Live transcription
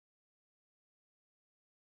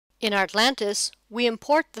In Artlantis, we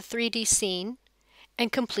import the 3D scene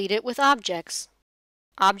and complete it with objects.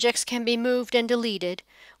 Objects can be moved and deleted,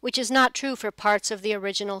 which is not true for parts of the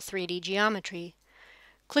original 3D geometry.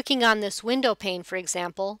 Clicking on this window pane, for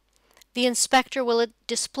example, the inspector will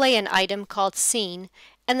display an item called Scene,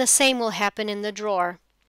 and the same will happen in the drawer.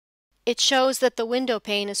 It shows that the window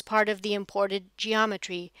pane is part of the imported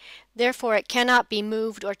geometry, therefore it cannot be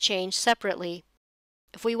moved or changed separately.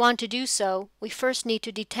 If we want to do so, we first need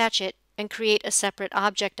to detach it and create a separate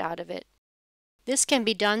object out of it. This can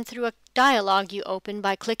be done through a dialog you open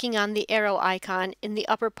by clicking on the arrow icon in the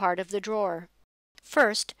upper part of the drawer.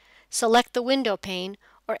 First, select the window pane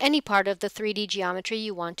or any part of the 3D geometry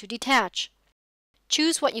you want to detach.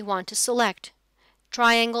 Choose what you want to select: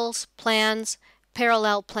 triangles, plans,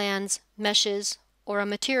 parallel plans, meshes, or a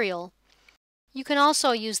material. You can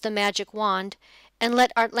also use the magic wand and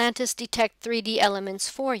let Artlantis detect 3D elements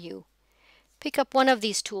for you. Pick up one of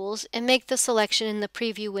these tools and make the selection in the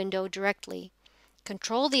preview window directly.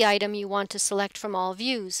 Control the item you want to select from all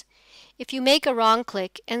views. If you make a wrong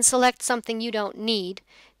click and select something you don't need,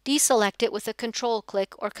 deselect it with a control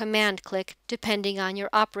click or command click depending on your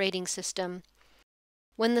operating system.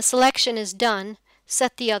 When the selection is done,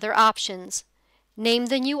 set the other options. Name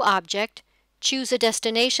the new object, choose a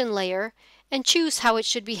destination layer, and choose how it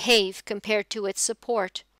should behave compared to its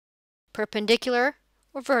support: perpendicular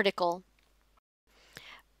or vertical.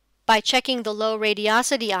 By checking the low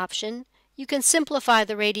radiosity option, you can simplify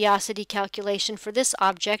the radiosity calculation for this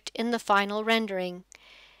object in the final rendering.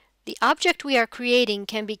 The object we are creating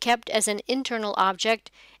can be kept as an internal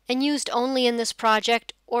object and used only in this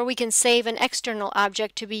project, or we can save an external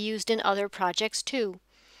object to be used in other projects too.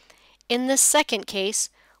 In this second case,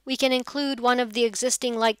 we can include one of the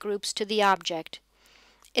existing light groups to the object.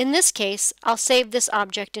 In this case, I'll save this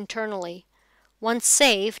object internally. Once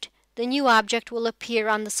saved, the new object will appear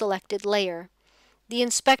on the selected layer. The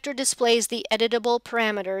inspector displays the editable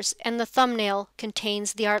parameters and the thumbnail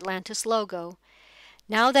contains the Artlantis logo.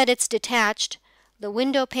 Now that it's detached, the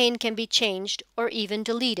window pane can be changed or even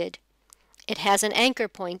deleted. It has an anchor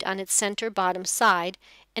point on its center bottom side,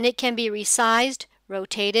 and it can be resized,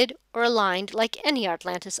 rotated, or aligned like any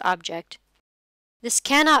Artlantis object. This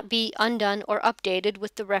cannot be undone or updated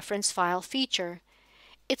with the reference file feature.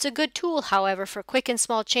 It's a good tool, however, for quick and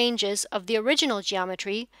small changes of the original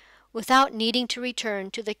geometry without needing to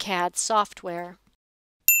return to the CAD software.